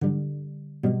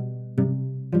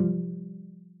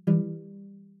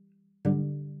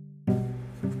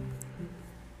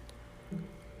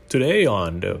Today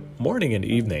on the morning and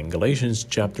evening, Galatians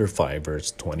chapter 5,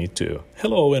 verse 22.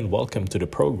 Hello and welcome to the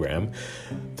program.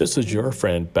 This is your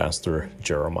friend, Pastor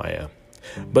Jeremiah.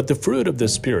 But the fruit of the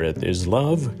Spirit is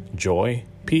love, joy,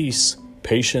 peace,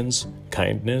 patience,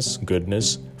 kindness,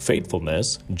 goodness,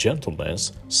 faithfulness,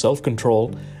 gentleness,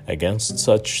 self-control. Against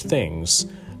such things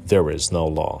there is no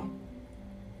law.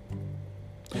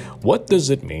 What does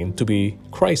it mean to be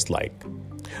Christ-like?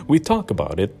 We talk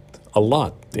about it a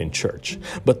lot in church,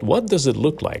 but what does it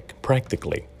look like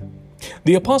practically?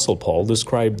 The Apostle Paul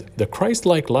described the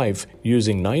Christ-like life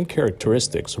using 9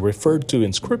 characteristics referred to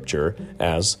in Scripture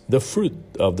as the fruit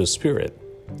of the Spirit.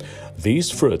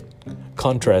 These fruit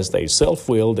contrast a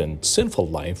self-willed and sinful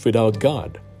life without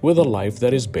God with a life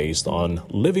that is based on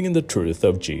living in the truth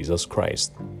of Jesus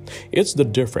Christ. It's the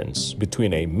difference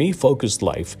between a me-focused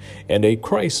life and a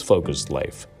Christ-focused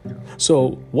life.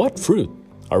 So, what fruit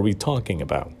are we talking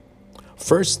about?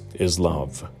 First is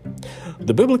love.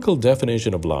 The biblical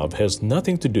definition of love has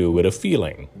nothing to do with a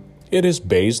feeling. It is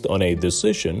based on a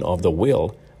decision of the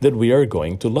will that we are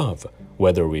going to love,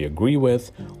 whether we agree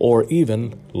with or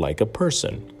even like a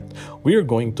person. We are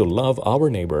going to love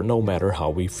our neighbor no matter how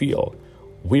we feel.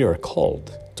 We are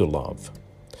called to love.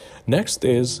 Next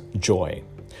is joy.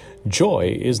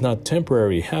 Joy is not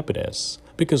temporary happiness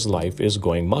because life is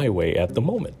going my way at the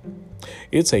moment.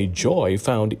 It's a joy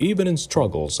found even in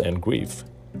struggles and grief.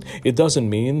 It doesn't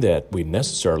mean that we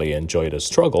necessarily enjoy the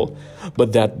struggle,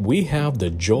 but that we have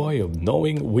the joy of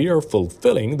knowing we are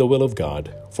fulfilling the will of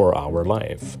God for our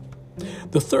life.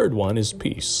 The third one is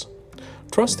peace.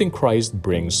 Trusting Christ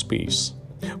brings peace.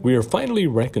 We are finally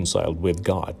reconciled with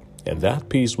God, and that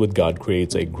peace with God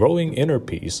creates a growing inner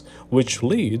peace, which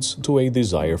leads to a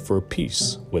desire for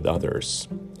peace with others.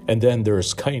 And then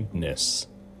there's kindness.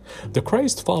 The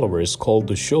Christ follower is called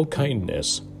to show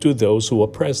kindness to those who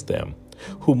oppress them,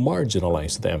 who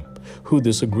marginalize them, who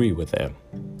disagree with them.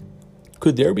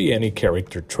 Could there be any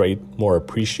character trait more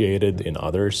appreciated in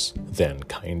others than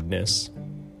kindness?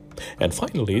 And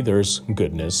finally, there's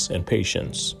goodness and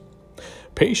patience.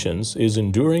 Patience is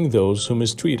enduring those who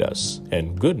mistreat us,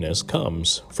 and goodness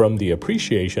comes from the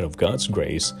appreciation of God's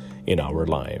grace in our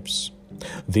lives.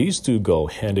 These two go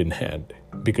hand in hand,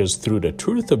 because through the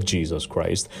truth of Jesus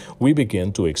Christ, we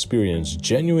begin to experience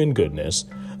genuine goodness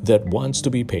that wants to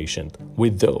be patient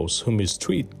with those who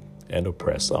mistreat and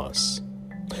oppress us.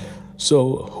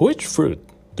 So, which fruit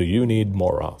do you need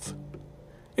more of?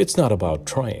 It's not about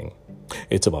trying.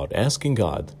 It's about asking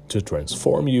God to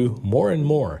transform you more and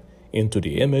more into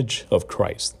the image of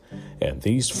Christ, and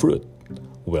these fruit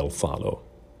will follow.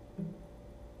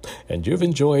 And you've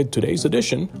enjoyed today's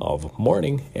edition of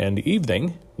Morning and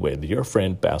Evening with your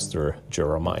friend Pastor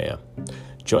Jeremiah.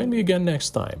 Join me again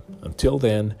next time. Until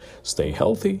then, stay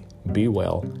healthy, be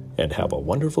well, and have a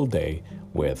wonderful day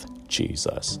with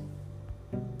Jesus.